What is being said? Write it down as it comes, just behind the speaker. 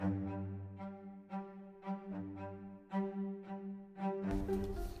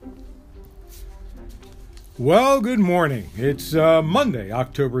Well, good morning. It's Monday,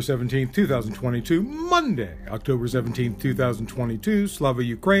 October 17th, 2022. Monday, October 17th, 2022. Slava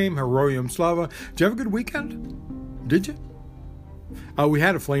Ukraine, Heroyam Slava. Did you have a good weekend? Did you? We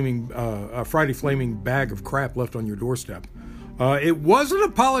had a Friday flaming bag of crap left on your doorstep. It wasn't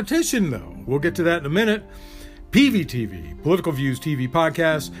a politician, though. We'll get to that in a minute. PVTV, Political Views TV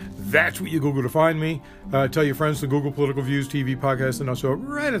Podcast. That's what you Google to find me. Tell your friends to Google Political Views TV Podcast, and I'll show up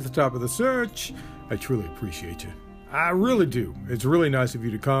right at the top of the search. I truly appreciate you. I really do. It's really nice of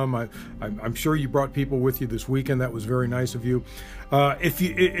you to come. I'm sure you brought people with you this weekend. That was very nice of you. If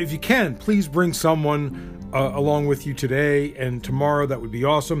you can, please bring someone along with you today and tomorrow. That would be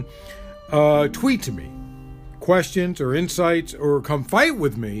awesome. Tweet to me questions or insights, or come fight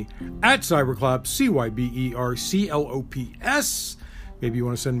with me at Cyberclops, CYBERCLOPS. Maybe you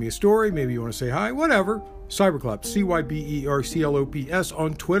want to send me a story. Maybe you want to say hi. Whatever. Cyberclops, CYBERCLOPS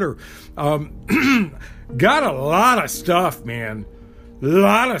on Twitter. Got a lot of stuff, man. A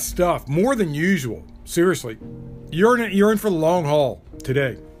lot of stuff. More than usual. Seriously. You're in for the long haul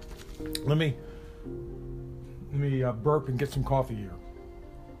today. Let me burp and get some coffee here.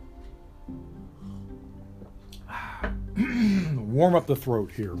 Warm up the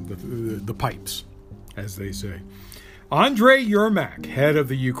throat here, the pipes, as they say. Andrei Yermak, head of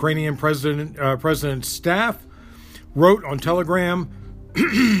the Ukrainian president's staff, wrote on Telegram,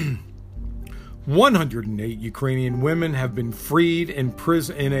 108 Ukrainian women have been freed in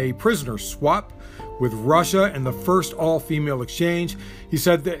a prisoner swap with Russia and the first all-female exchange. He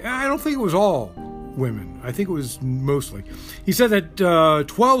said that, I don't think it was all women. I think it was mostly. He said that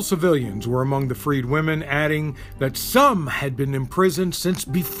 12 civilians were among the freed women, adding that some had been imprisoned since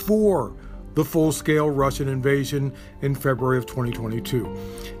before the full-scale Russian invasion in February of 2022.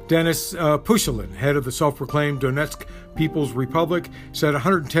 Denis Pushilin, head of the self-proclaimed Donetsk People's Republic, said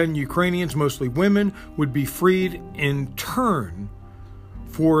 110 Ukrainians, mostly women, would be freed in turn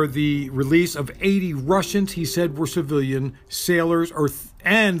for the release of 80 Russians he said were civilian sailors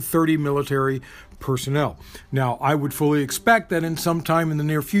and 30 military personnel. Now, I would fully expect that in some time in the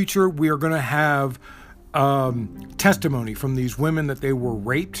near future, we are going to have testimony from these women that they were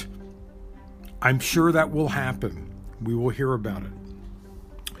raped. I'm sure that will happen. We will hear about it.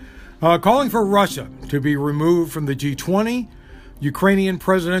 Calling for Russia to be removed from the G20, Ukrainian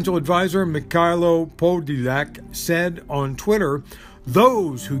presidential advisor Mikhailo Podolyak said on Twitter,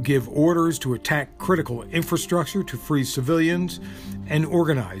 those who give orders to attack critical infrastructure, to free civilians, and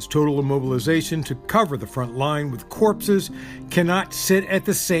organize total immobilization to cover the front line with corpses cannot sit at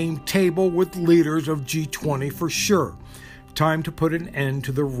the same table with leaders of G20 for sure. Time to put an end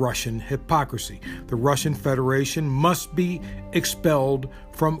to the Russian hypocrisy. The Russian Federation must be expelled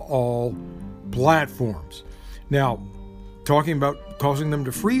from all platforms. Now, talking about causing them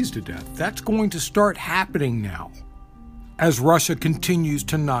to freeze to death, that's going to start happening now as Russia continues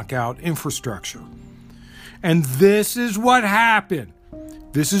to knock out infrastructure. And this is what happened.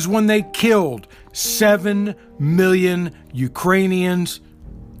 This is when they killed 7 million Ukrainians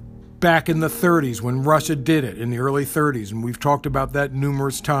back in the 30s, when Russia did it in the early 30s, and we've talked about that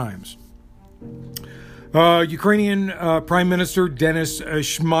numerous times. Ukrainian Prime Minister Denis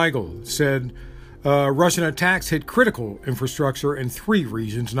Shmyhal said Russian attacks hit critical infrastructure in 3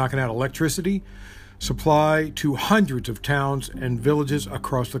 regions, knocking out electricity supply to hundreds of towns and villages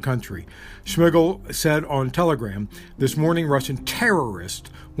across the country. Shmyhal said on Telegram, this morning Russian terrorists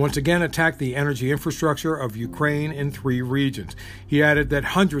once again attacked the energy infrastructure of Ukraine in 3 regions. He added that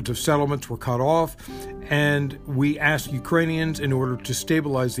hundreds of settlements were cut off, and we asked Ukrainians, in order to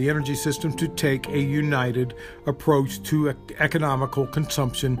stabilize the energy system, to take a united approach to economical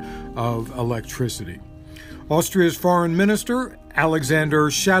consumption of electricity. Austria's Foreign Minister Alexander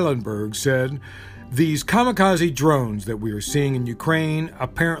Schallenberg said, these kamikaze drones that we are seeing in Ukraine,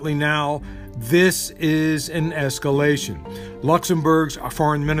 apparently now, this is an escalation. Luxembourg's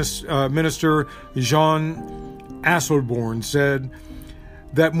Foreign Minister Jean Asselborn said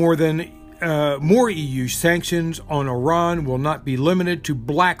that more EU sanctions on Iran will not be limited to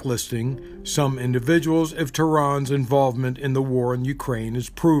blacklisting some individuals if Tehran's involvement in the war in Ukraine is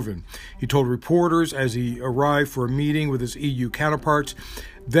proven. He told reporters as he arrived for a meeting with his EU counterparts,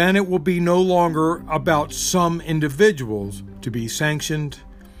 then it will be no longer about some individuals to be sanctioned.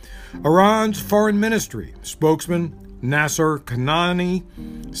 Iran's foreign ministry spokesman Nasser Kanani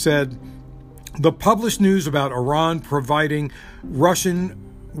said the published news about Iran providing Russia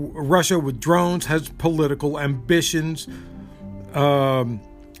with drones has political ambitions, and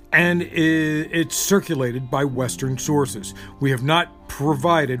it's circulated by Western sources. We have not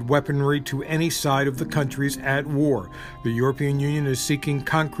provided weaponry to any side of the countries at war. The European Union is seeking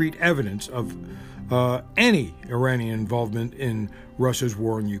concrete evidence of any Iranian involvement in Russia's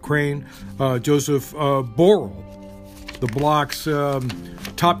war in Ukraine. Joseph Borrell, the bloc's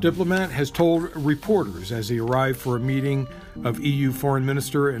top diplomat, has told reporters as he arrived for a meeting of EU foreign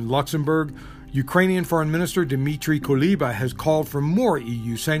minister in Luxembourg, Ukrainian Foreign Minister Dmitry Kuleba has called for more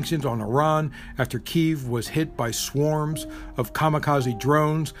EU sanctions on Iran after Kyiv was hit by swarms of kamikaze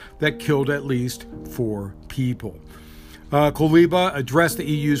drones that killed at least 4 people. Kuleba addressed the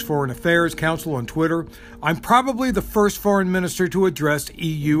EU's Foreign Affairs Council on Twitter. I'm probably the first foreign minister to address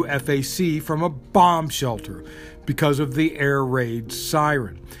EU FAC from a bomb shelter because of the air raid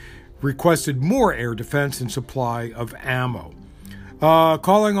siren. Requested more air defense and supply of ammo.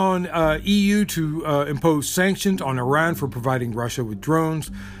 Calling on EU to impose sanctions on Iran for providing Russia with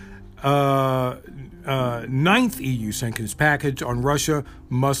drones. 9th EU sanctions package on Russia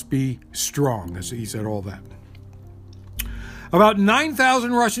must be strong. He said all that. About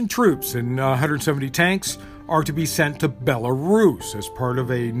 9,000 Russian troops and 170 tanks are to be sent to Belarus as part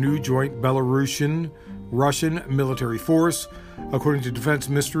of a new joint Belarusian-Russian military force, according to defense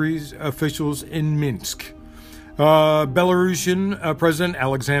ministries officials in Minsk. Belarusian President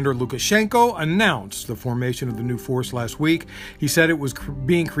Alexander Lukashenko announced the formation of the new force last week. He said it was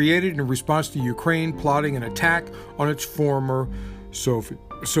being created in response to Ukraine plotting an attack on its former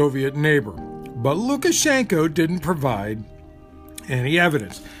Soviet neighbor. But Lukashenko didn't provide any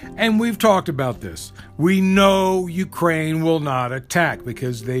evidence. And we've talked about this. We know Ukraine will not attack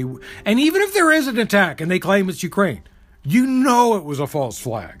because and even if there is an attack and they claim it's Ukraine, you know it was a false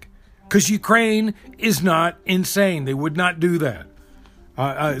flag. Because Ukraine is not insane. They would not do that.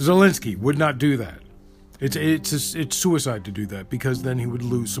 Zelensky would not do that. It's suicide to do that because then he would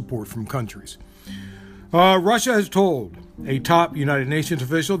lose support from countries. Russia has told a top United Nations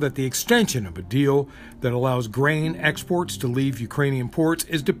official that the extension of a deal that allows grain exports to leave Ukrainian ports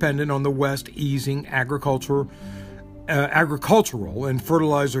is dependent on the West easing agricultural and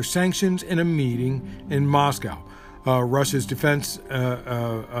fertilizer sanctions in a meeting in Moscow. Russia's defense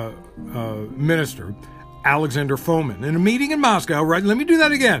minister, Alexander Fomin. In a meeting in Moscow, right? Let me do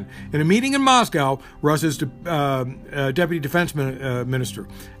that again. In a meeting in Moscow, Russia's deputy defense minister,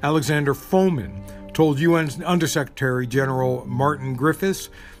 Alexander Fomin, told UN Undersecretary General Martin Griffiths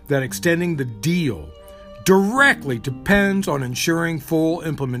that extending the deal directly depends on ensuring full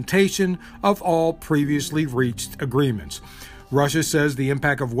implementation of all previously reached agreements. Russia says the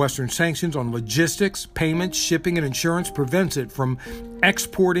impact of Western sanctions on logistics, payments, shipping, and insurance prevents it from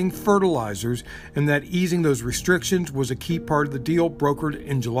exporting fertilizers, and that easing those restrictions was a key part of the deal brokered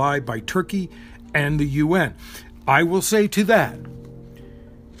in July by Turkey and the UN. I will say to that,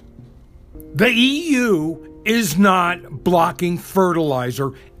 the EU is not blocking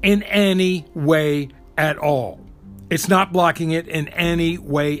fertilizer in any way at all. It's not blocking it in any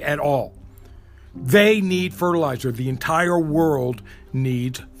way at all. They need fertilizer. The entire world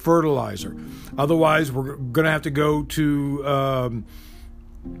needs fertilizer. Otherwise, we're going to have to go to,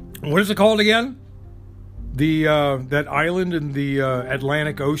 what is it called again? That island in the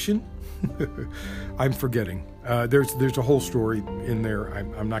Atlantic Ocean? I'm forgetting. There's a whole story in there.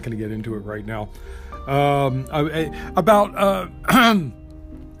 I'm not going to get into it right now. About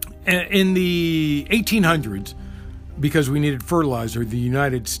in the 1800s, because we needed fertilizer, the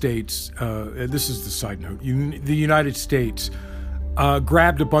United States, this is the side note, the United States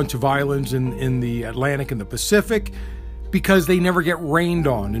grabbed a bunch of islands in the Atlantic and the Pacific because they never get rained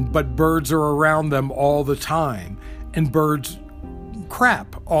on, but birds are around them all the time, and birds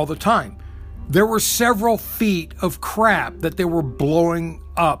crap all the time. There were several feet of crap that they were blowing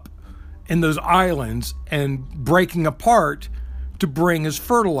up in those islands and breaking apart to bring as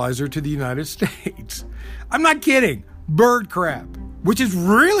fertilizer to the United States. I'm not kidding. Bird crap, which is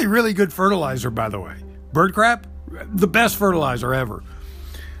really, really good fertilizer, by the way. Bird crap, the best fertilizer ever.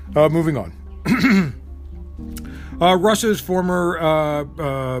 Moving on. Russia's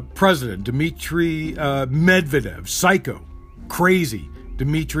former president, Dmitry Medvedev, psycho, crazy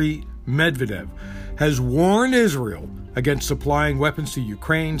Dmitry Medvedev, has warned Israel against supplying weapons to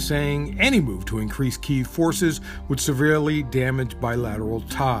Ukraine, saying any move to increase Kyiv forces would severely damage bilateral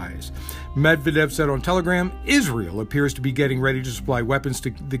ties. Medvedev said on Telegram, Israel appears to be getting ready to supply weapons to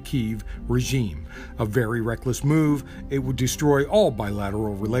the Kyiv regime. A very reckless move. It would destroy all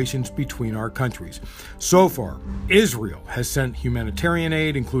bilateral relations between our countries. So far, Israel has sent humanitarian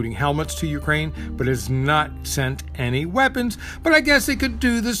aid, including helmets, to Ukraine, but has not sent any weapons. But I guess it could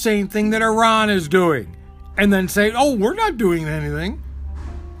do the same thing that Iran is doing, and then say, oh, we're not doing anything.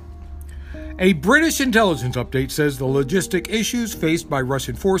 A British intelligence update says the logistic issues faced by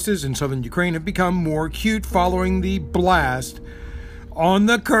Russian forces in southern Ukraine have become more acute following the blast on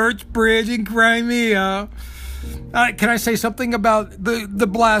the Kerch Bridge in Crimea. Can I say something about the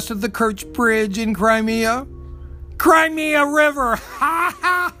blast of the Kerch Bridge in Crimea? Crimea River! Ha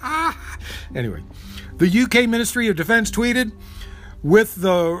ha ha! Anyway, the UK Ministry of Defense tweeted, with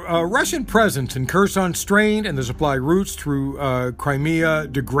the Russian presence in Kherson strained and the supply routes through Crimea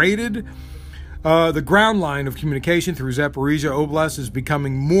degraded, the ground line of communication through Zaporizhia Oblast is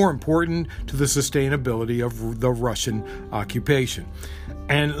becoming more important to the sustainability of the Russian occupation.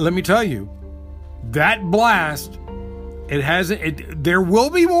 And let me tell you, that blast, there will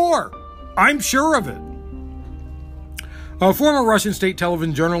be more. I'm sure of it. Former Russian state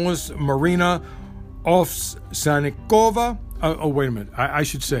television journalist Marina Ovsyannikova, wait a minute, I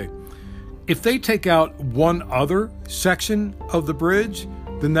should say, if they take out one other section of the bridge,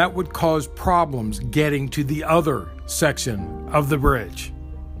 then that would cause problems getting to the other section of the bridge.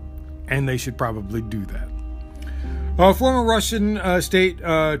 And they should probably do that. Former Russian state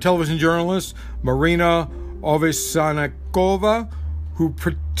television journalist Marina Ovsyannikova, who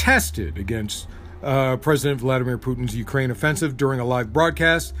protested against President Vladimir Putin's Ukraine offensive during a live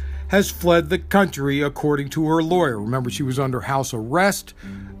broadcast, has fled the country, according to her lawyer. Remember, she was under house arrest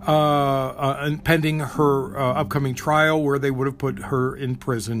pending her upcoming trial, where they would have put her in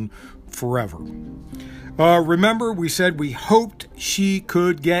prison forever. Remember, we said we hoped she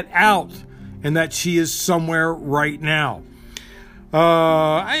could get out, and that she is somewhere right now.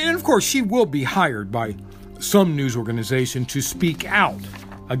 And of course, she will be hired by some news organization to speak out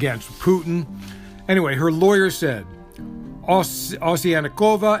against Putin. Anyway, her lawyer said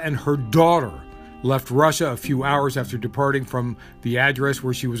Ovsyannikova and her daughter left Russia a few hours after departing from the address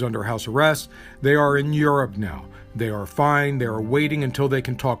where she was under house arrest. They are in Europe now. They are fine. They are waiting until they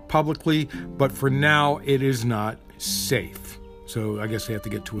can talk publicly, but for now, it is not safe. So I guess they have to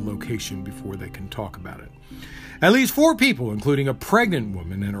get to a location before they can talk about it. At least 4 people, including a pregnant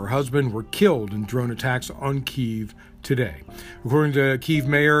woman and her husband, were killed in drone attacks on Kyiv today. According to Kyiv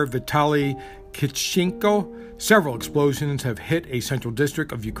Mayor Vitaly Klitschko, several explosions have hit a central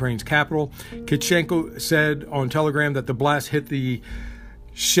district of Ukraine's capital. Klitschko said on Telegram that the blast hit the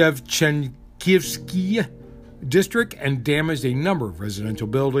Shevchenkivsky district and damaged a number of residential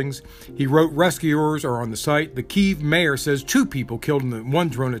buildings. He wrote rescuers are on the site. The Kyiv mayor says 2 people killed in the one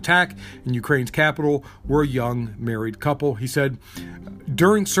drone attack in Ukraine's capital were a young married couple. He said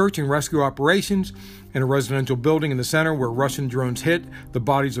during search and rescue operations in a residential building in the center where Russian drones hit, the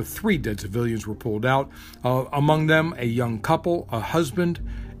bodies of 3 dead civilians were pulled out. Among them, a young couple, a husband,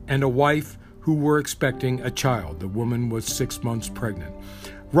 and a wife who were expecting a child. The woman was 6 months pregnant.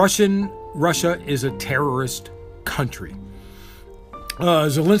 Russia is a terrorist country.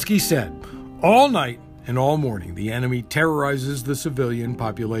 Zelensky said, all night and all morning, the enemy terrorizes the civilian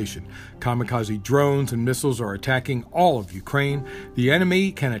population. Kamikaze drones and missiles are attacking all of Ukraine. The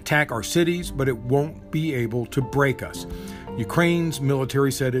enemy can attack our cities, but it won't be able to break us. Ukraine's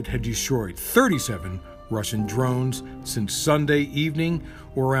military said it had destroyed 37 Russian drones since Sunday evening,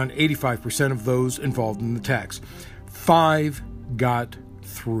 or around 85% of those involved in the attacks. 5 got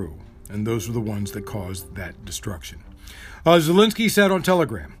through, and those were the ones that caused that destruction. Zelensky said on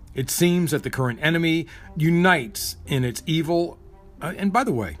Telegram, it seems that the current enemy unites in its evil. And by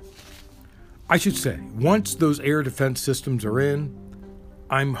the way, I should say, once those air defense systems are in,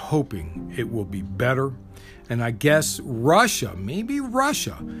 I'm hoping it will be better. And I guess maybe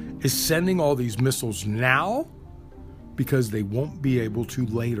Russia, is sending all these missiles now because they won't be able to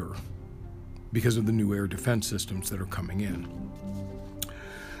later because of the new air defense systems that are coming in.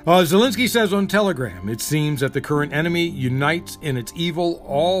 Zelensky says on Telegram, it seems that the current enemy unites in its evil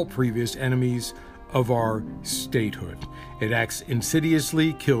all previous enemies of our statehood. It acts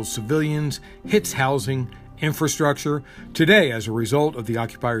insidiously, kills civilians, hits housing, infrastructure. Today, as a result of the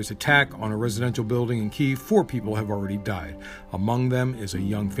occupiers' attack on a residential building in Kyiv, 4 people have already died. Among them is a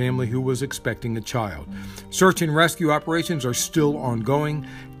young family who was expecting a child. Search and rescue operations are still ongoing.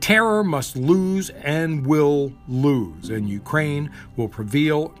 Terror must lose and will lose, and Ukraine will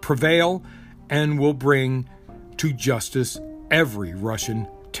prevail and will bring to justice every Russian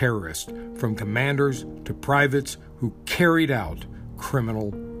terrorist, from commanders to privates who carried out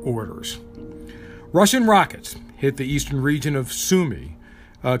criminal orders. Russian rockets hit the eastern region of Sumy,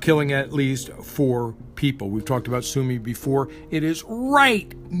 killing at least 4 people. We've talked about Sumy before. It is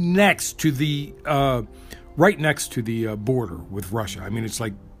right next to the border with Russia. I mean, it's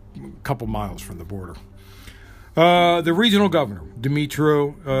like a couple miles from the border. The regional governor,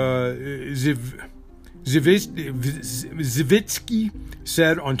 Dmytro Zivitsky,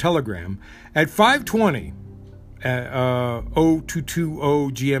 said on Telegram at 5:20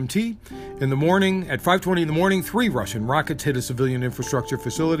 0220 GMT, In the morning, at 5:20 in the morning, 3 Russian rockets hit a civilian infrastructure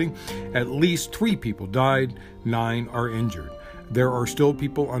facility. At least 3 people died, 9 are injured. There are still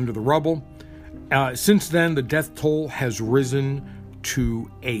people under the rubble. Since then, the death toll has risen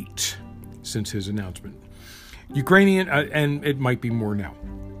to 8 since his announcement. Ukrainian, and it might be more now.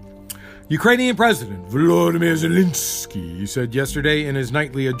 Ukrainian President Volodymyr Zelensky said yesterday in his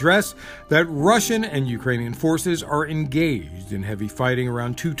nightly address that Russian and Ukrainian forces are engaged in heavy fighting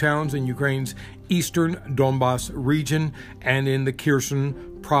around 2 towns in Ukraine's eastern Donbas region and in the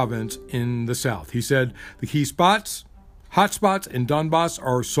Kherson province in the south. He said the key hotspots in Donbas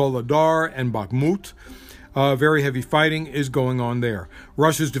are Soledar and Bakhmut. Very heavy fighting is going on there.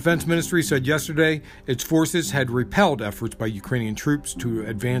 Russia's defense ministry said yesterday its forces had repelled efforts by Ukrainian troops to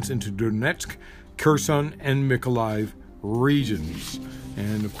advance into Donetsk, Kherson, and Mykolaiv regions.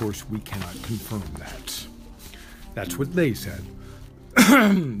 And, of course, we cannot confirm that. That's what they said.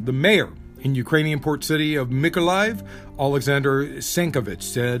 The mayor in Ukrainian port city of Mykolaiv, Alexander Sankovich,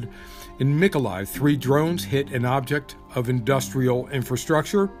 said in Mykolaiv, 3 drones hit an object of industrial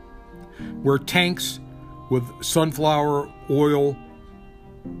infrastructure where tanks with sunflower oil,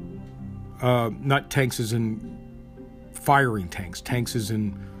 not tanks as in firing tanks, tanks as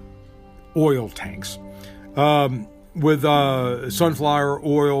in oil tanks, with sunflower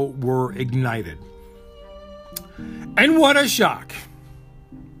oil were ignited. And what a shock!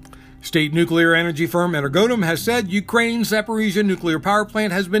 State nuclear energy firm Energodom has said Ukraine's Zaporizhzhia nuclear power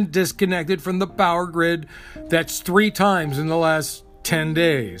plant has been disconnected from the power grid. That's 3 times in the last 10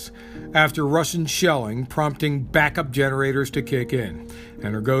 days after Russian shelling prompting backup generators to kick in.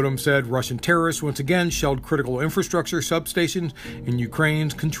 Energodom said Russian terrorists once again shelled critical infrastructure substations in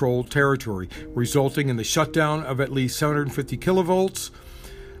Ukraine's controlled territory, resulting in the shutdown of at least 750 kilovolts,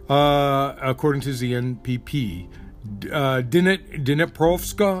 according to ZNPP.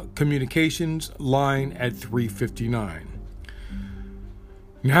 Dniprovska communications line at 3:59.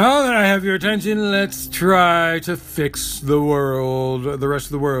 Now that I have your attention, let's try to fix the world, the rest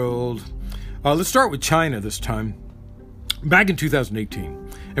of the world. Let's start with China this time. Back in 2018,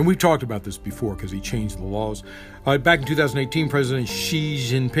 and we've talked about this before because he changed the laws. Back in 2018, President Xi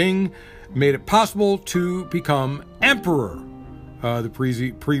Jinping made it possible to become emperor. The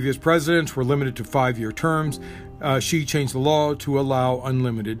previous presidents were limited to 5-year terms. Xi changed the law to allow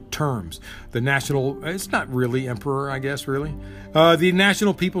unlimited terms. It's not really emperor, I guess, really. The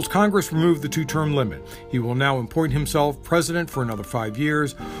National People's Congress removed the 2-term limit. He will now appoint himself president for another 5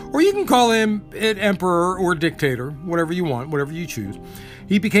 years, or you can call him an emperor or dictator, whatever you want, whatever you choose.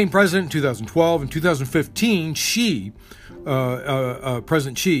 He became president in 2012. In 2015,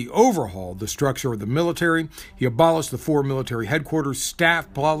 President Xi overhauled the structure of the military. He abolished the 4 military headquarters,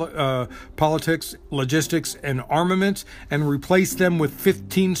 staff, politics, logistics, and armaments, and replaced them with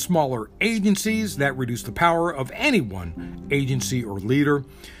 15 smaller agencies that reduced the power of any one agency or leader.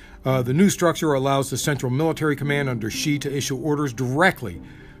 The new structure allows the Central Military Command under Xi to issue orders directly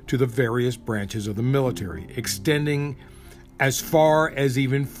to the various branches of the military, extending as far as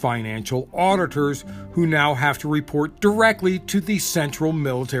even financial auditors who now have to report directly to the Central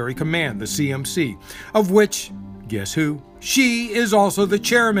Military Command, the CMC, of which, guess who? Xi is also the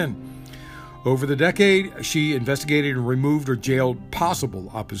chairman. Over the decade, Xi investigated and removed or jailed possible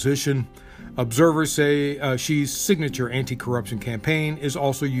opposition. Observers say Xi's signature anti-corruption campaign is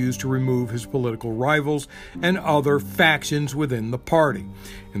also used to remove his political rivals and other factions within the party.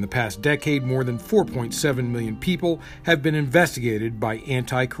 In the past decade, more than 4.7 million people have been investigated by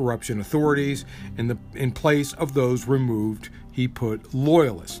anti-corruption authorities. In place of those removed, he put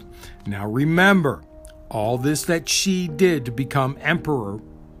loyalists. Now remember, all this that Xi did to become emperor,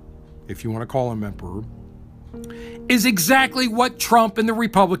 if you want to call him emperor, is exactly what Trump and the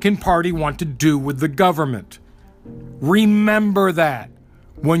Republican Party want to do with the government. Remember that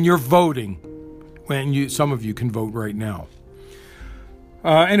when you're voting. Some of you can vote right now.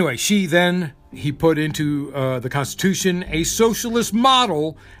 Anyway, Xi then, he put into the Constitution a socialist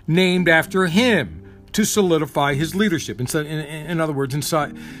model named after him to solidify his leadership. In other words,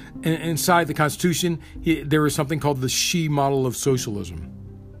 inside the Constitution, there is something called the Xi model of socialism,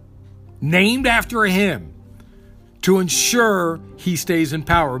 named after him, to ensure he stays in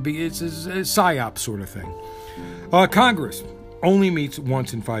power. It's a psyop sort of thing. Congress only meets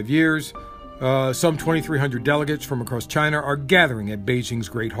once in 5 years. Some 2,300 delegates from across China are gathering at Beijing's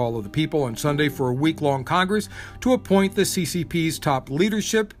Great Hall of the People on Sunday for a week-long Congress to appoint the CCP's top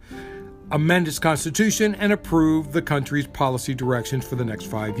leadership. amend its constitution, and approve the country's policy directions for the next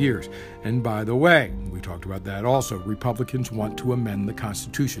 5 years. And by the way, we talked about that also. Republicans want to amend the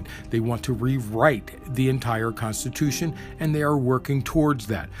Constitution. They want to rewrite the entire Constitution, and they are working towards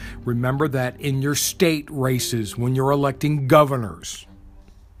that. Remember that in your state races when you're electing governors.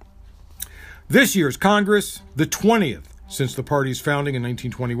 This year's Congress, the 20th since the party's founding in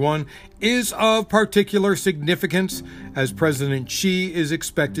 1921, is of particular significance as President Xi is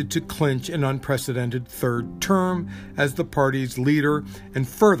expected to clinch an unprecedented third term as the party's leader and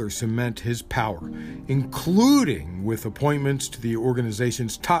further cement his power, including with appointments to the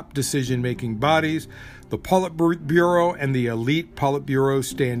organization's top decision-making bodies, the Politburo and the Elite Politburo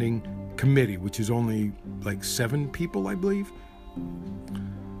Standing Committee, which is only like 7 people, I believe.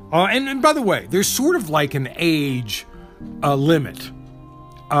 And by the way, there's sort of like an age limit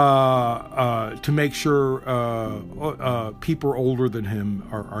to make sure people older than him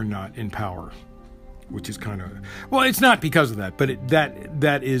are not in power, which is kind of, well, it's not because of that, but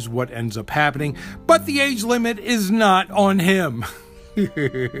that is what ends up happening. But the age limit is not on him.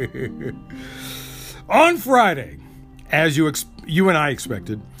 On Friday, as you and I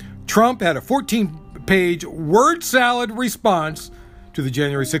expected, Trump had a 14-page word salad response to the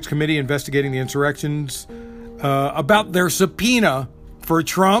January 6th committee investigating the insurrections about their subpoena for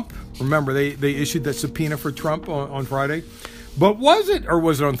Trump. Remember, they issued that subpoena for Trump on Friday. But was it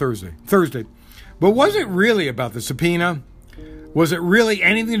on Thursday? Thursday. But was it really about the subpoena? Was it really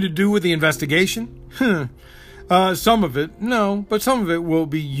anything to do with the investigation? Some of it, no, but some of it will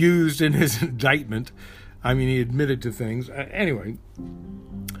be used in his indictment. I mean, he admitted to things. Anyway,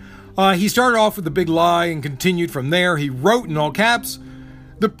 he started off with the big lie and continued from there. He wrote in all caps,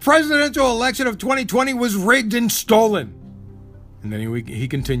 "The presidential election of 2020 was rigged and stolen." And then he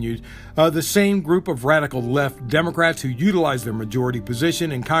continued, the same group of radical left Democrats who utilized their majority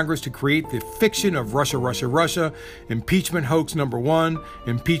position in Congress to create the fiction of Russia, Russia, Russia, impeachment hoax number 1,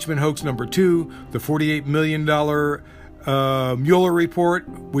 impeachment hoax number 2, the $48 million Mueller report,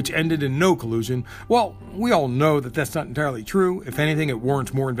 which ended in no collusion. Well, we all know that that's not entirely true. If anything, it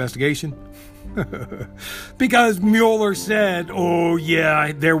warrants more investigation. Because Mueller said, oh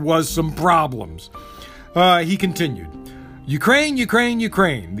yeah, there was some problems. He continued, Ukraine, Ukraine,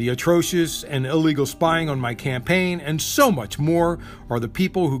 Ukraine, the atrocious and illegal spying on my campaign, and so much more are the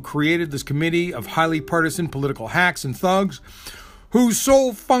people who created this committee of highly partisan political hacks and thugs whose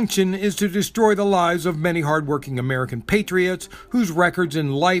sole function is to destroy the lives of many hardworking American patriots whose records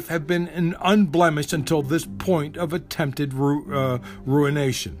in life have been unblemished until this point of attempted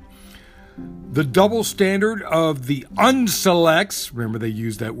ruination. The double standard of the unselects, remember they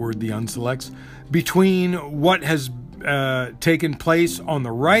used that word, the unselects, between what has taken place on the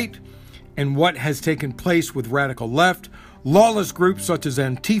right and what has taken place with radical left, lawless groups such as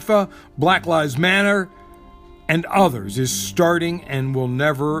Antifa, Black Lives Matter, and others is starting and will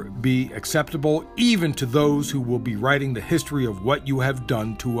never be acceptable, even to those who will be writing the history of what you have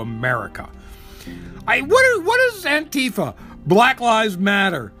done to America. What is Antifa, Black Lives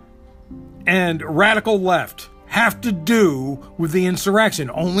Matter, and radical left have to do with the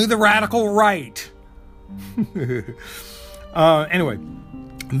insurrection? Only the radical right. Anyway,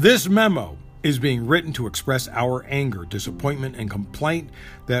 this memo is being written to express our anger, disappointment, and complaint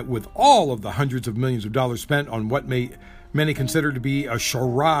that with all of the hundreds of millions of dollars spent on what many consider to be a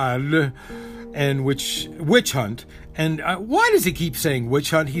charade and witch hunt, and why does he keep saying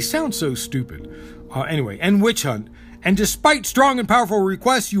witch hunt? He sounds so stupid. And witch hunt. And despite strong and powerful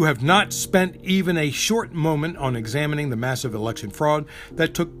requests, you have not spent even a short moment on examining the massive election fraud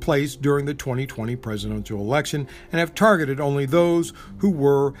that took place during the 2020 presidential election and have targeted only those who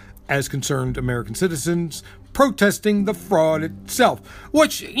were, as concerned American citizens, protesting the fraud itself.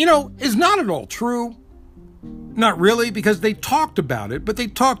 Which, is not at all true. Not really, because they talked about it, but they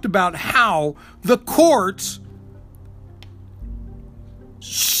talked about how the courts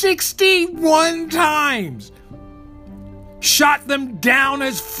 61 times shot them down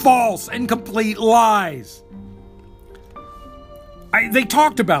as false and complete lies. They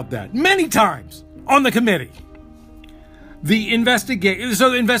talked about that many times on the committee. So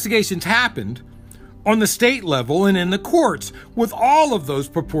the investigations happened on the state level and in the courts with all of those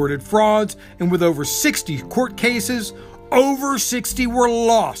purported frauds, and with over 60 court cases, over 60 were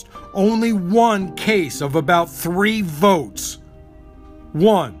lost. Only one case of about 3 votes.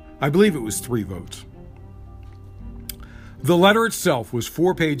 I believe it was 3 votes. The letter itself was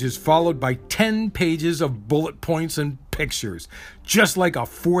 4 pages, followed by 10 pages of bullet points and pictures, just like a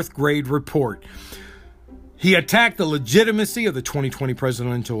 4th grade report. He attacked the legitimacy of the 2020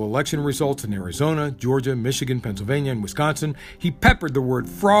 presidential election results in Arizona, Georgia, Michigan, Pennsylvania, and Wisconsin. He peppered the word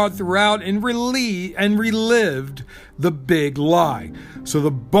fraud throughout and relived the big lie. So the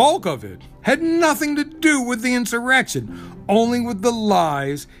bulk of it had nothing to do with the insurrection, only with the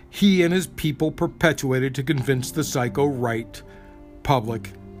lies he and his people perpetuated to convince the psycho right public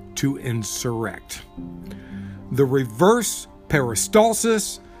to insurrect. The reverse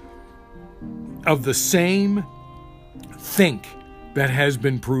peristalsis of the same think that has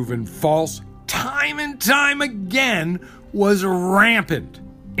been proven false time and time again was rampant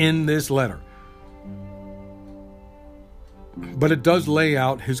in this letter. But it does lay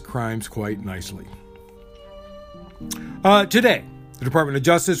out his crimes quite nicely. Today, the Department of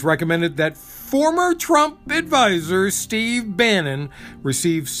Justice recommended that former Trump advisor Steve Bannon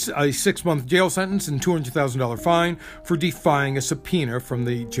receive a 6-month jail sentence and $200,000 fine for defying a subpoena from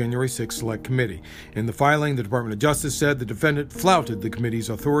the January 6th Select Committee. In the filing, the Department of Justice said the defendant flouted the committee's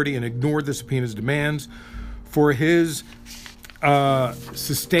authority and ignored the subpoena's demands for his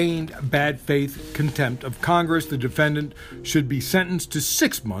sustained bad faith contempt of Congress. The defendant should be sentenced to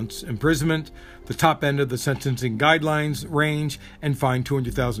 6 months imprisonment, the top end of the sentencing guidelines range, and fined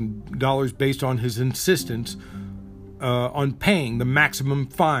 $200,000 based on his insistence on paying the maximum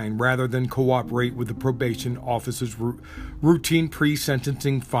fine rather than cooperate with the probation office's routine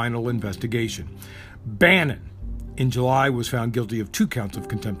pre-sentencing final investigation. Bannon, in July, was found guilty of 2 counts of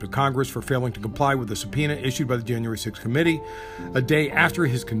contempt of Congress for failing to comply with the subpoena issued by the January 6th committee. A day after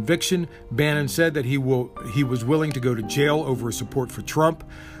his conviction, Bannon said that he was willing to go to jail over his support for Trump.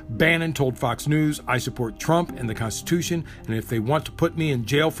 Bannon told Fox News, "I support Trump and the Constitution, and if they want to put me in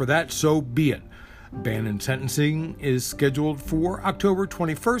jail for that, so be it." Bannon's sentencing is scheduled for October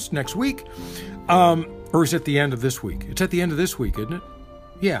 21st, next week. Or is it the end of this week? It's at the end of this week, isn't it?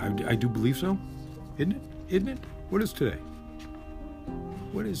 Yeah, I do believe so. Isn't it? Isn't it? What is today?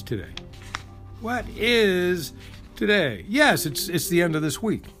 What is today? What is today? Yes, it's the end of this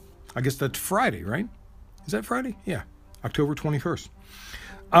week. I guess that's Friday, right? Is that Friday? Yeah, October 21st.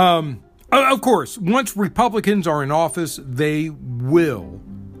 Of course, once Republicans are in office, they will.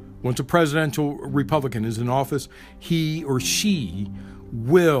 Once a presidential Republican is in office, he or she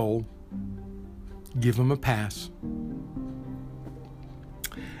will give him a pass.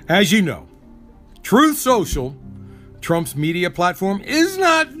 As you know, Truth Social, Trump's media platform, is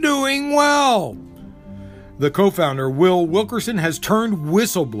not doing well. The co-founder, Will Wilkerson, has turned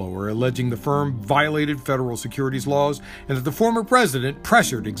whistleblower, alleging the firm violated federal securities laws and that the former president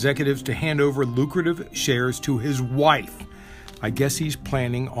pressured executives to hand over lucrative shares to his wife. I guess he's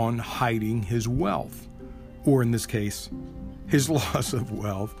planning on hiding his wealth, or in this case, his loss of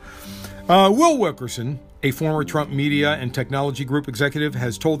wealth. Will Wilkerson, a former Trump Media and Technology Group executive,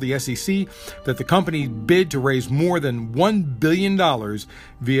 has told the SEC that the company bid to raise more than $1 billion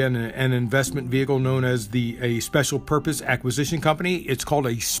via an investment vehicle known as a Special Purpose Acquisition Company. It's called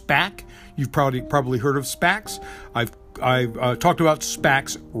a SPAC. You've probably heard of SPACs. I've talked about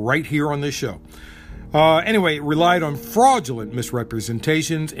SPACs right here on this show. Anyway, it relied on fraudulent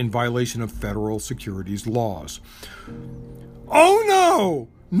misrepresentations in violation of federal securities laws. Oh no!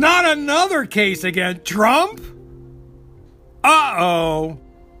 Not another case against Trump? Uh-oh.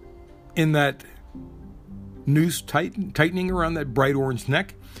 In that noose tightening around that bright orange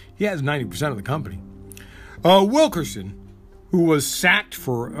neck, he has 90% of the company. Wilkerson, who was sacked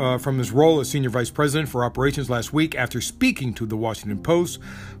from his role as senior vice president for operations last week after speaking to the Washington Post,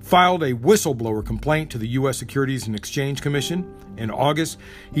 filed a whistleblower complaint to the U.S. Securities and Exchange Commission in August.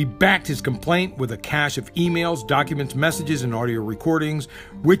 He backed his complaint with a cache of emails, documents, messages, and audio recordings,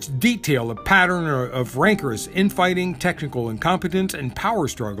 which detail a pattern of rancorous infighting, technical incompetence, and power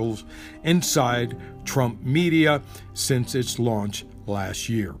struggles inside Trump media since its launch last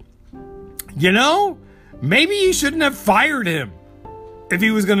year. You know, maybe you shouldn't have fired him if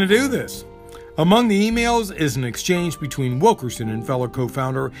he was going to do this. Among the emails is an exchange between Wilkerson and fellow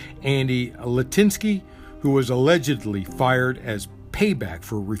co-founder Andy Litinsky, who was allegedly fired as payback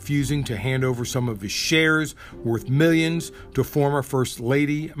for refusing to hand over some of his shares worth millions to former First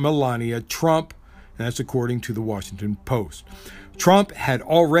Lady Melania Trump, and that's according to the Washington Post. Trump had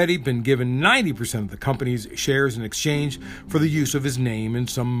already been given 90% of the company's shares in exchange for the use of his name and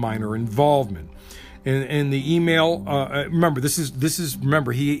some minor involvement. In the email, remember,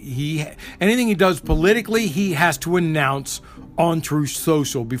 remember, he anything he does politically, he has to announce on Truth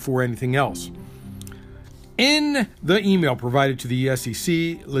Social before anything else. In the email provided to the SEC,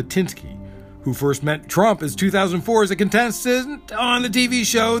 Litinsky, who first met Trump in 2004 as a contestant on the TV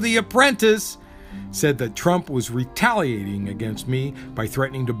show The Apprentice, said that Trump was retaliating against me by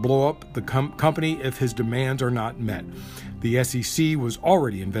threatening to blow up the company if his demands are not met. The SEC was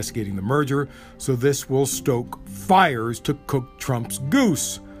already investigating the merger, so this will stoke fires to cook Trump's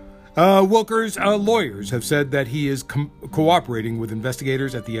goose. Wilker's lawyers have said that he is cooperating with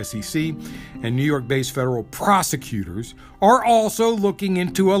investigators at the SEC, and New York-based federal prosecutors are also looking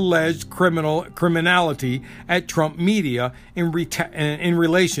into alleged criminality at Trump Media in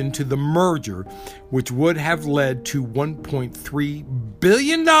relation to the merger, which would have led to $1.3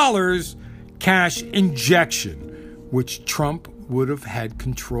 billion cash injection, which Trump would have had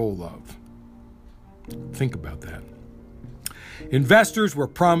control of. Think about that. Investors were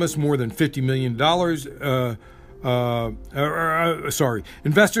promised more than $50 million.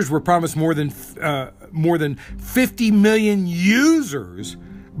 Investors were promised more than 50 million users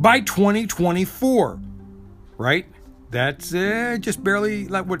by 2024. Right? That's just barely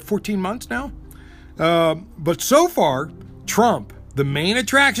 14 months now. But so far, Trump, the main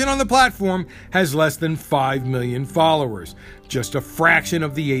attraction on the platform, has less than 5 million followers, just a fraction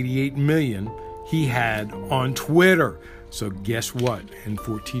of the 88 million he had on Twitter. So guess what? In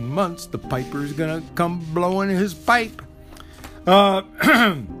 14 months, the piper's going to come blowing his pipe.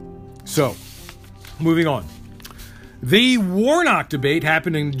 So, moving on. The Warnock debate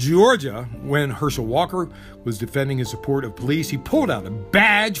happened in Georgia when Herschel Walker was defending his support of police. He pulled out a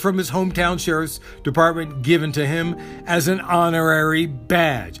badge from his hometown sheriff's department given to him as an honorary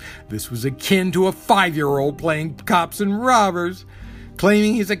badge. This was akin to a 5-year-old playing cops and robbers,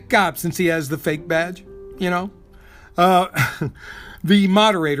 claiming he's a cop since he has the fake badge, you know. The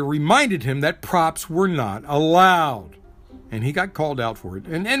moderator reminded him that props were not allowed, and he got called out for it.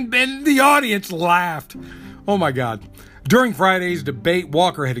 And the audience laughed. Oh my God. During Friday's debate,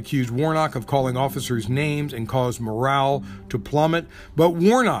 Walker had accused Warnock of calling officers names and caused morale to plummet. But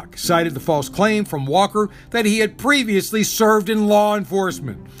Warnock cited the false claim from Walker that he had previously served in law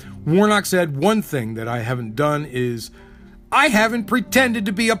enforcement. Warnock said, "One thing that I haven't done is I haven't pretended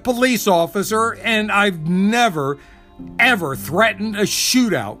to be a police officer, and I've never ever threatened a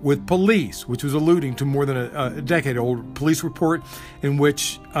shootout with police," which was alluding to more than a decade-old police report in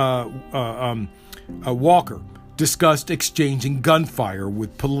which Walker discussed exchanging gunfire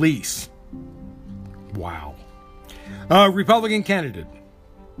with police. Wow. Republican candidate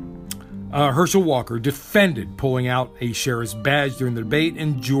Herschel Walker defended pulling out a sheriff's badge during the debate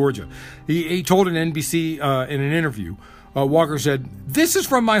in Georgia. He told an NBC in an interview, Walker said, "This is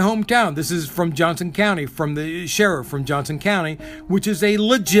from my hometown. This is from Johnson County, from the sheriff from Johnson County, which is a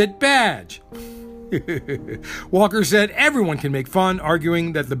legit badge." Walker said everyone can make fun,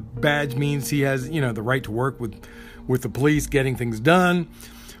 arguing that the badge means he has, the right to work with the police getting things done.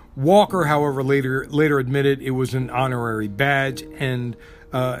 Walker, however, later admitted it was an honorary badge and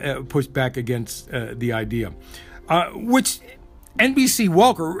pushed back against the idea, which NBC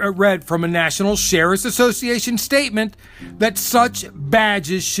Walker read from a National Sheriff's Association statement that such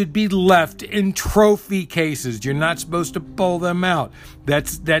badges should be left in trophy cases. You're not supposed to pull them out.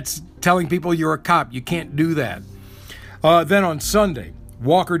 That's telling people you're a cop. You can't do that. Then on Sunday,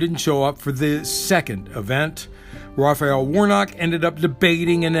 Walker didn't show up for the second event. Raphael Warnock ended up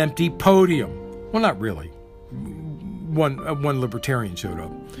debating an empty podium. Well, not really. One libertarian showed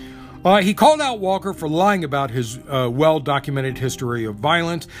up. He called out Walker for lying about his well-documented history of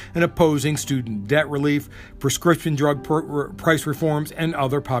violence and opposing student debt relief, prescription drug price reforms, and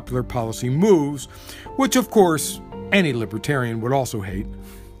other popular policy moves, which, of course, any libertarian would also hate.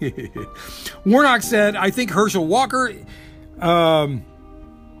 Warnock said, "I think Herschel Walker,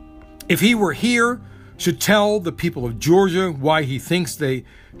 if he were here, should tell the people of Georgia why he thinks they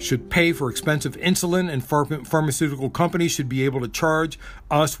should pay for expensive insulin, and pharmaceutical companies should be able to charge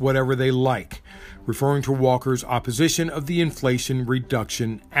us whatever they like," referring to Walker's opposition of the Inflation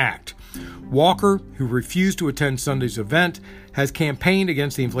Reduction Act. Walker, who refused to attend Sunday's event, has campaigned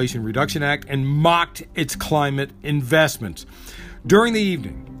against the Inflation Reduction Act and mocked its climate investments. During the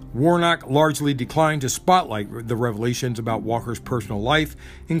evening, Warnock largely declined to spotlight the revelations about Walker's personal life,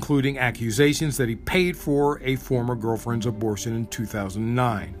 including accusations that he paid for a former girlfriend's abortion in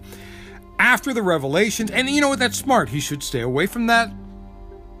 2009. After the revelations, and you know what, that's smart. He should stay away from that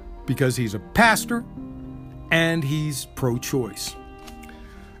because he's a pastor and he's pro-choice.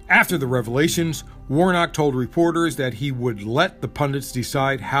 After the revelations, Warnock told reporters that he would let the pundits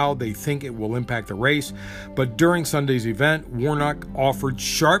decide how they think it will impact the race. But during Sunday's event, Warnock offered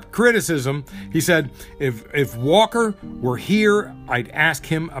sharp criticism. He said, if Walker were here, I'd ask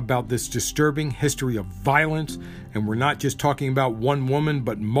him about this disturbing history of violence. And we're not just talking about one woman,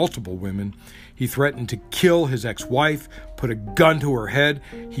 but multiple women. He threatened to kill his ex-wife, put a gun to her head.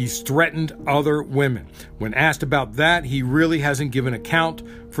 He's threatened other women. When asked about that, he really hasn't given account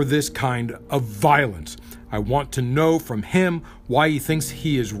for this kind of violence. I want to know from him why he thinks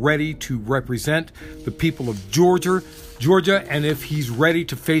he is ready to represent the people of Georgia, and if he's ready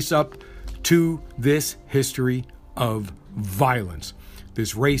to face up to this history of violence.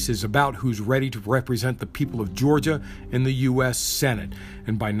 This race is about who's ready to represent the people of Georgia in the U.S. Senate.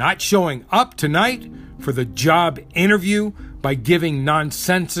 And by not showing up tonight for the job interview, by giving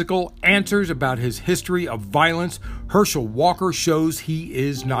nonsensical answers about his history of violence, Herschel Walker shows he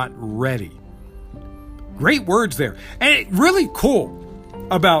is not ready. Great words there. And it's really cool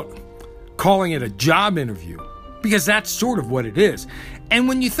about calling it a job interview, because that's sort of what it is. And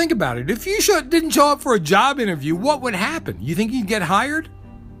when you think about it, if you didn't show up for a job interview, what would happen? You think you'd get hired?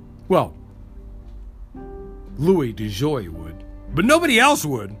 Well, Louis DeJoy would, but nobody else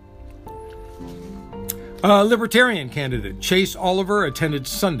would. Libertarian candidate Chase Oliver attended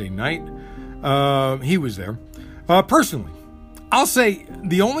Sunday night. He was there. Personally, I'll say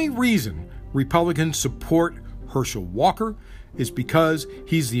the only reason Republicans support Herschel Walker is because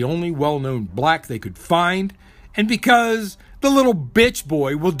he's the only well-known black they could find, and because the little bitch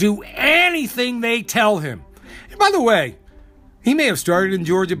boy will do anything they tell him. And by the way, he may have started in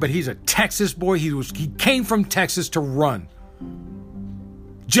Georgia, but he's a Texas boy. He came from Texas to run.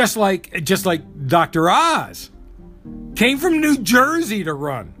 Just like Dr. Oz came from New Jersey to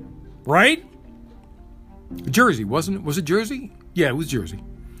run, right? Jersey, wasn't it? Was it Jersey? Yeah, it was Jersey.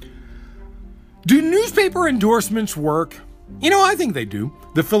 Do newspaper endorsements work? I think they do.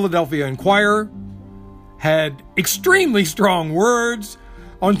 The Philadelphia Inquirer had extremely strong words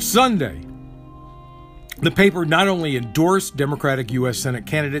on Sunday. The paper not only endorsed Democratic U.S. Senate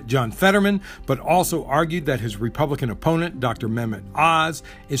candidate John Fetterman, but also argued that his Republican opponent, Dr. Mehmet Oz,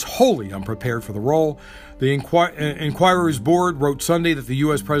 is wholly unprepared for the role. The Inquirer's board wrote Sunday that the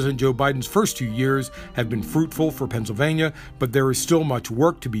U.S. President Joe Biden's first 2 years have been fruitful for Pennsylvania, but there is still much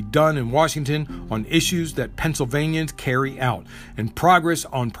work to be done in Washington on issues that Pennsylvanians carry out, and progress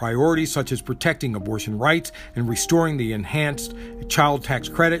on priorities such as protecting abortion rights and restoring the enhanced child tax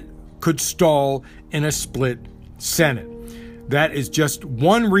credit could stall in a split Senate. That is just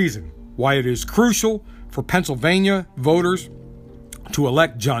one reason why it is crucial for Pennsylvania voters to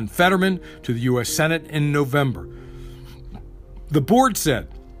elect John Fetterman to the U.S. Senate in November. The board said,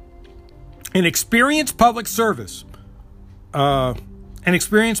 an experienced public servant,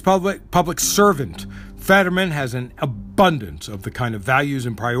 Fetterman has an abundance of the kind of values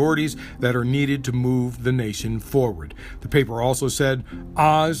and priorities that are needed to move the nation forward. The paper also said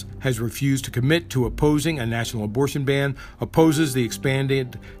Oz has refused to commit to opposing a national abortion ban, opposes the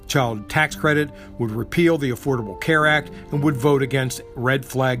expanded child tax credit, would repeal the Affordable Care Act, and would vote against red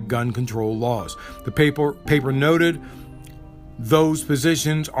flag gun control laws. The paper noted those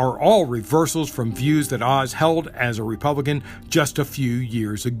positions are all reversals from views that Oz held as a Republican just a few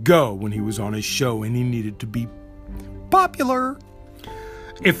years ago when he was on his show and he needed to be popular.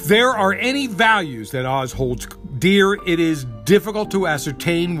 If there are any values that Oz holds dear, it is difficult to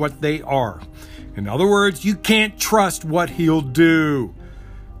ascertain what they are. In other words, you can't trust what he'll do.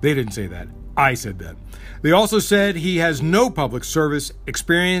 They didn't say that. I said that. They also said he has no public service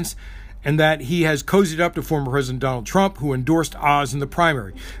experience and that he has cozied up to former President Donald Trump, who endorsed Oz in the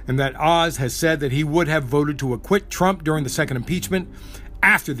primary, and that Oz has said that he would have voted to acquit Trump during the second impeachment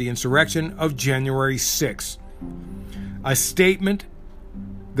after the insurrection of January 6th. A statement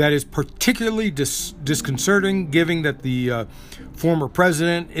that is particularly disconcerting, given that the former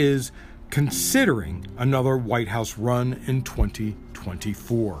president is considering another White House run in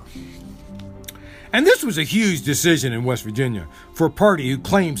 2024. And this was a huge decision in West Virginia. For a party who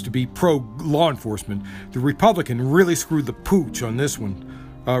claims to be pro-law enforcement, the Republican really screwed the pooch on this one,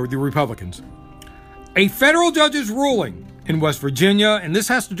 the Republicans. A federal judge's ruling in West Virginia, and this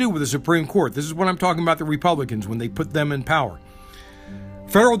has to do with the Supreme Court. This is what I'm talking about the Republicans when they put them in power.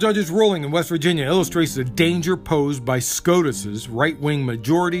 Federal judge's ruling in West Virginia illustrates the danger posed by SCOTUS's right-wing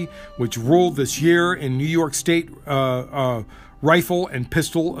majority, which ruled this year in New York State Rifle and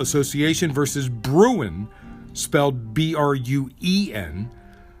Pistol Association versus Bruen, spelled B-R-U-E-N,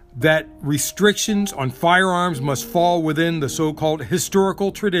 that restrictions on firearms must fall within the so-called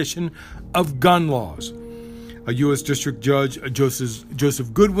historical tradition of gun laws. A U.S. District Judge,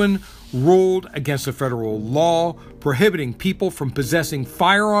 Joseph Goodwin, ruled against a federal law prohibiting people from possessing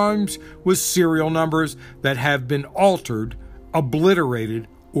firearms with serial numbers that have been altered, obliterated,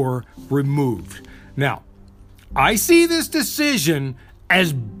 or removed. Now, I see this decision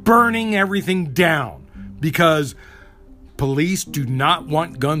as burning everything down because police do not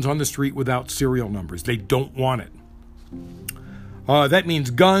want guns on the street without serial numbers. They don't want it. That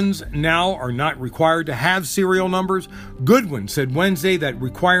means guns now are not required to have serial numbers. Goodwin said Wednesday that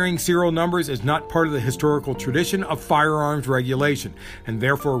requiring serial numbers is not part of the historical tradition of firearms regulation and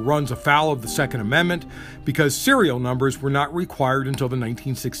therefore runs afoul of the Second Amendment because serial numbers were not required until the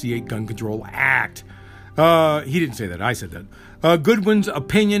 1968 Gun Control Act. He didn't say that. I said that. Goodwin's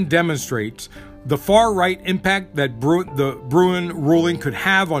opinion demonstrates the far-right impact that the Bruen ruling could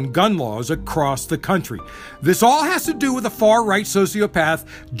have on gun laws across the country. This all has to do with the far-right sociopath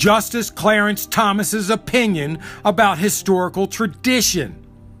Justice Clarence Thomas's opinion about historical tradition.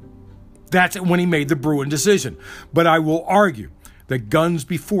 That's when he made the Bruen decision. But I will argue that guns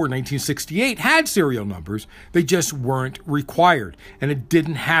before 1968 had serial numbers. They just weren't required, and it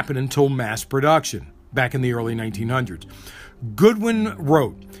didn't happen until mass production back in the early 1900s. Goodwin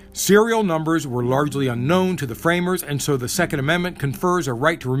wrote, serial numbers were largely unknown to the framers, and so the Second Amendment confers a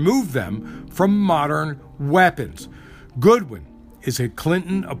right to remove them from modern weapons. Goodwin is a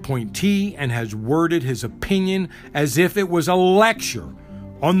Clinton appointee and has worded his opinion as if it was a lecture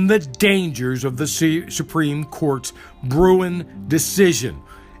on the dangers of the Supreme Court's Bruen decision.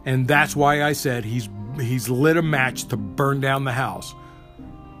 And that's why I said he's lit a match to burn down the house.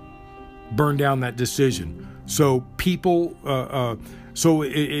 Burn down that decision. So people,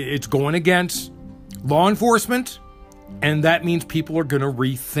 it's going against law enforcement, and that means people are going to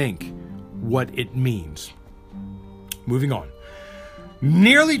rethink what it means. Moving on.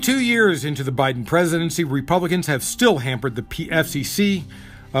 Nearly 2 years into the Biden presidency, Republicans have still hampered the FCC.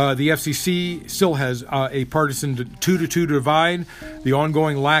 The FCC still has a partisan 2-2 divide. The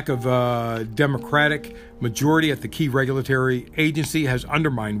ongoing lack of Democratic majority at the key regulatory agency has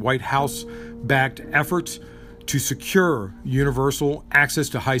undermined White House-backed efforts to secure universal access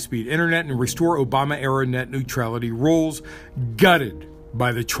to high-speed internet and restore Obama-era net neutrality rules gutted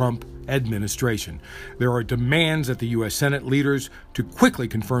by the Trump administration. There are demands at the U.S. Senate leaders to quickly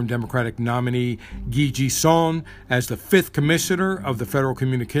confirm Democratic nominee Gigi Sohn as the fifth commissioner of the Federal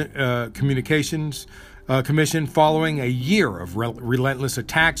Communications Commission following a year of relentless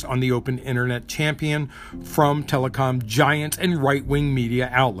attacks on the open internet champion from telecom giants and right-wing media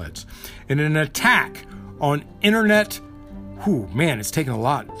outlets. In an attack on internet, it's taken a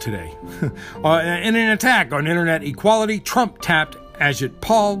lot today. In an attack on internet equality, Trump tapped Ajit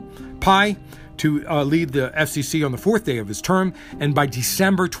Pai to lead the FCC on the fourth day of his term, and by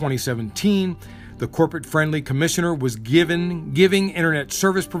December 2017, the corporate-friendly commissioner was giving internet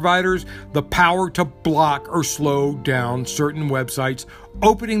service providers the power to block or slow down certain websites,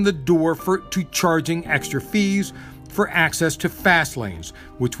 opening the door to charging extra fees for access to fast lanes,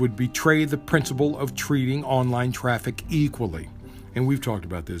 which would betray the principle of treating online traffic equally. And we've talked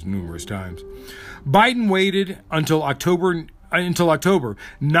about this numerous times. Biden waited until October,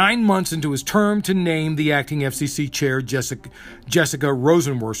 9 months into his term, to name the acting FCC chair, Jessica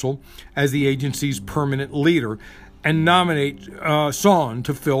Rosenworcel, as the agency's permanent leader and nominate Sohn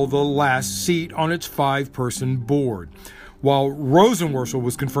to fill the last seat on its 5-person board. While Rosenworcel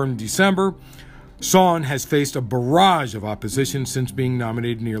was confirmed in December, Sohn has faced a barrage of opposition since being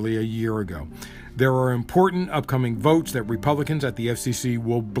nominated nearly a year ago. There are important upcoming votes that Republicans at the FCC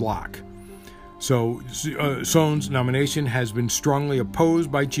will block. So Sohn's nomination has been strongly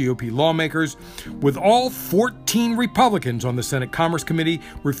opposed by GOP lawmakers, with all 14 Republicans on the Senate Commerce Committee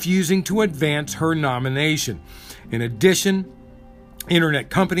refusing to advance her nomination. In addition, internet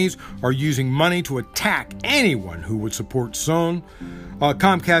companies are using money to attack anyone who would support Sohn.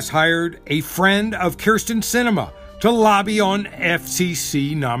 Comcast hired a friend of Kyrsten Sinema to lobby on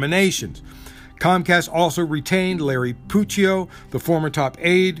FCC nominations. Comcast also retained Larry Puccio, the former top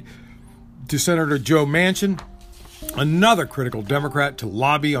aide to Senator Joe Manchin, another critical Democrat, to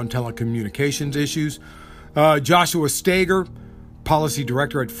lobby on telecommunications issues. Joshua Steger, policy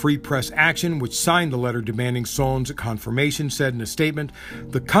director at Free Press Action, which signed the letter demanding Sohn's confirmation, said in a statement,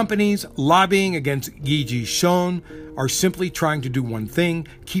 "The companies lobbying against Gigi Sohn are simply trying to do one thing: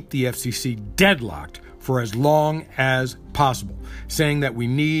 keep the FCC deadlocked for as long as possible, saying that we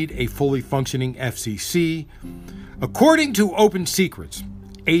need a fully functioning FCC." According to Open Secrets,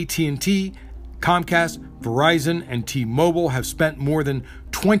 AT&T, Comcast, Verizon, and T-Mobile have spent more than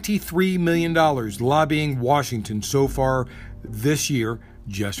 $23 million lobbying Washington so far this year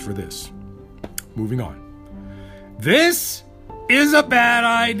just for this. Moving on. This is a bad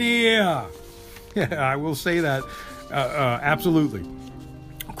idea. Yeah, I will say that. Absolutely.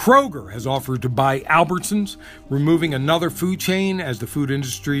 Kroger has offered to buy Albertsons, removing another food chain as the food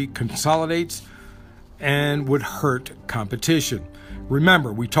industry consolidates and would hurt competition.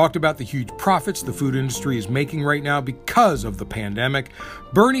 Remember, we talked about the huge profits the food industry is making right now because of the pandemic.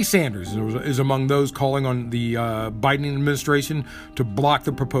 Bernie Sanders is among those calling on the Biden administration to block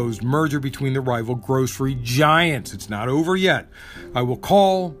the proposed merger between the rival grocery giants. It's not over yet. I will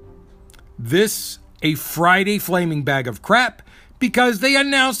call this a Friday flaming bag of crap because they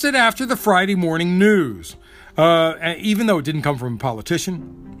announced it after the Friday morning news. Even though it didn't come from a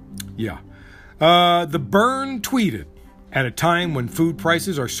politician. Yeah. The Burn tweeted, at a time when food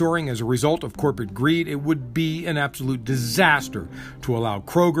prices are soaring as a result of corporate greed, it would be an absolute disaster to allow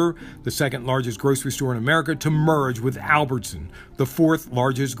Kroger, the second largest grocery store in America, to merge with Albertson, the fourth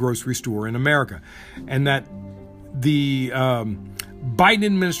largest grocery store in America, and that the Biden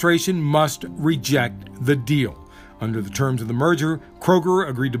administration must reject the deal. Under the terms of the merger, Kroger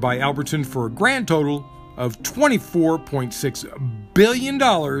agreed to buy Albertson for a grand total of $24.6 billion.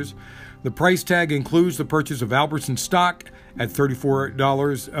 The price tag includes the purchase of Albertson stock at over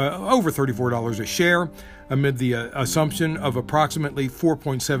 $34 a share, amid the assumption of approximately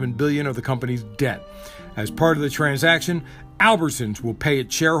 $4.7 billion of the company's debt. As part of the transaction, Albertsons will pay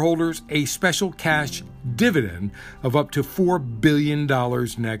its shareholders a special cash dividend of up to $4 billion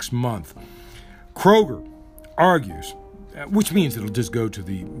next month. Kroger argues, which means it'll just go to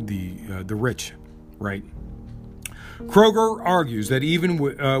the rich, right? Kroger argues that even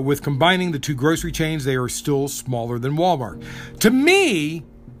with combining the two grocery chains, they are still smaller than Walmart. To me,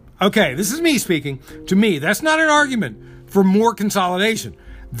 okay, this is me speaking, to me, that's not an argument for more consolidation.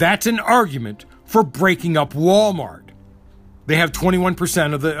 That's an argument for breaking up Walmart. They have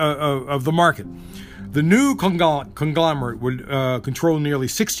 21% of the market. The new conglomerate would control nearly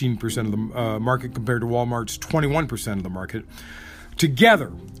 16% of the market compared to Walmart's 21% of the market.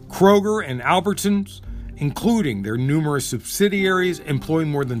 Together, Kroger and Albertsons, including their numerous subsidiaries, employ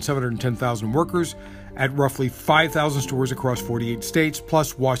more than 710,000 workers at roughly 5,000 stores across 48 states,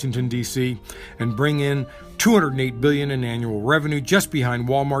 plus Washington, D.C., and bring in $208 billion in annual revenue, just behind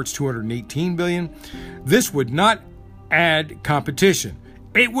Walmart's $218 billion. This would not add competition.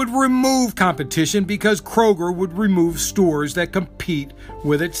 It would remove competition because Kroger would remove stores that compete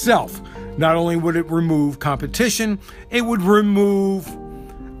with itself. Not only would it remove competition, it would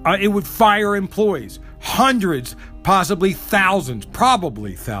fire employees. Hundreds, possibly thousands,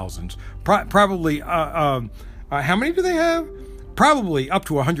 probably thousands. How many do they have? Probably up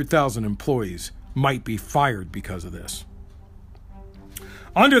to 100,000 employees might be fired because of this.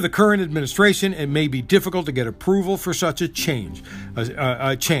 Under the current administration, it may be difficult to get approval for such a chain,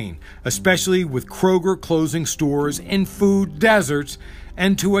 especially with Kroger closing stores in food deserts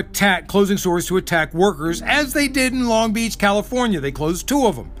and closing stores to attack workers, as they did in Long Beach, California. They closed 2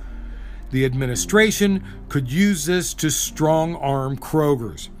 of them. The administration could use this to strong-arm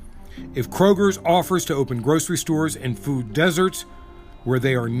Kroger's. If Kroger's offers to open grocery stores in food deserts where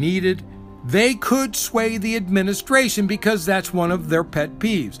they are needed, they could sway the administration because that's one of their pet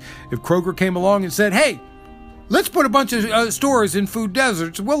peeves. If Kroger came along and said, hey, let's put a bunch of stores in food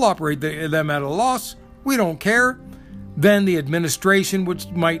deserts, we'll operate them at a loss, we don't care, then the administration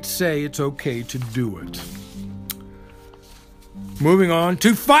might say it's okay to do it. Moving on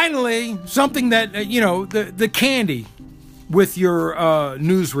to finally something that, the candy with your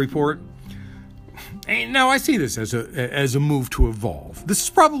news report. And now I see this as a move to evolve. This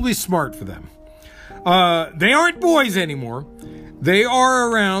is probably smart for them. They aren't boys anymore. They are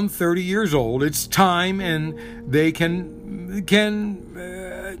around 30 years old. It's time, and they can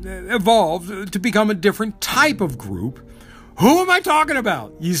evolve to become a different type of group. Who am I talking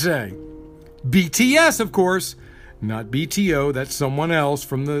about, you say? BTS, of course. Not BTO, that's someone else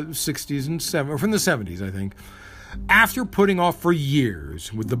from the 60s and 70s, or from the 70s, I think. After putting off for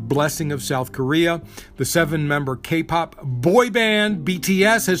years with the blessing of South Korea, the 7-member K-pop boy band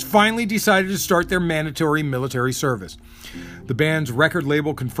BTS has finally decided to start their mandatory military service. The band's record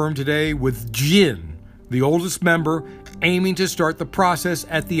label confirmed today, with Jin, the oldest member, aiming to start the process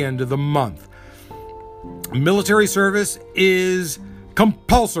at the end of the month. Military service is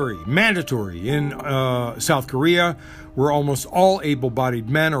compulsory, mandatory in South Korea, where almost all able-bodied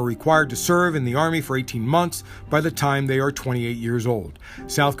men are required to serve in the army for 18 months by the time they are 28 years old.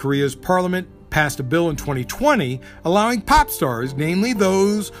 South Korea's parliament passed a bill in 2020 allowing pop stars, namely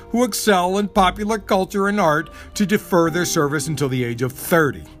those who excel in popular culture and art, to defer their service until the age of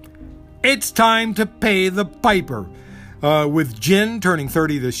 30. It's time to pay the piper. With Jin turning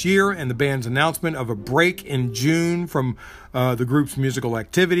 30 this year and the band's announcement of a break in June from the group's musical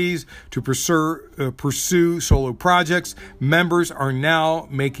activities to pursue solo projects, members are now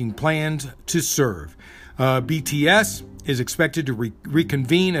making plans to serve. BTS is expected to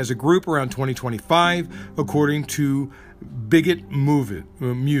reconvene as a group around 2025, according to Big Hit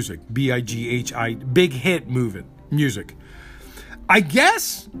Music, B-I-G-H-I, Big Hit Music. I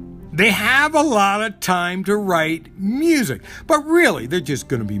guess they have a lot of time to write music, but really they're just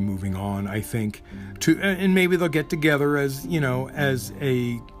going to be moving on, I think, and maybe they'll get together as, as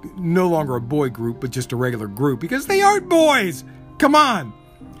a no longer a boy group, but just a regular group, because they aren't boys. Come on.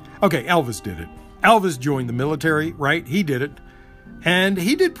 Okay, Elvis did it. Elvis joined the military, right? He did it, and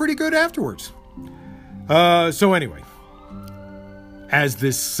he did pretty good afterwards. So anyway, as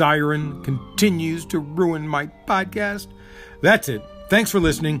this siren continues to ruin my podcast, that's it. Thanks for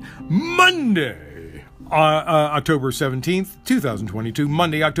listening. Monday, October 17th, 2022.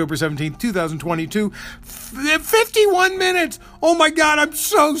 Monday, October 17th, 2022. 51 minutes. Oh my God, I'm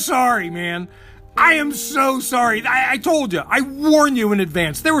so sorry, man. I am so sorry. I told you. I warned you in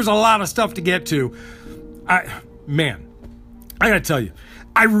advance. There was a lot of stuff to get to. I got to tell you,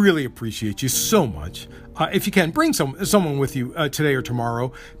 I really appreciate you so much. If you can, bring someone with you today or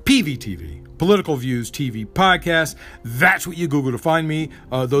tomorrow. PVTV. Political Views TV Podcast. That's what you Google to find me.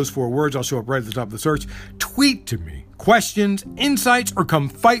 Those 4 words, I'll show up right at the top of the search. Tweet to me questions, insights, or come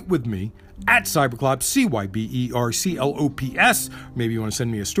fight with me at Cyberclops, CYBERCLOPS. Maybe you want to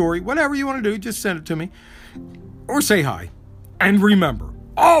send me a story. Whatever you want to do, just send it to me. Or say hi. And remember,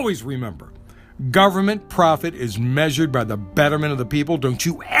 always remember, government profit is measured by the betterment of the people. Don't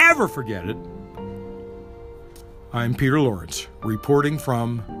you ever forget it. I'm Peter Lawrence, reporting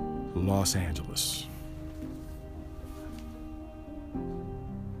from Los Angeles.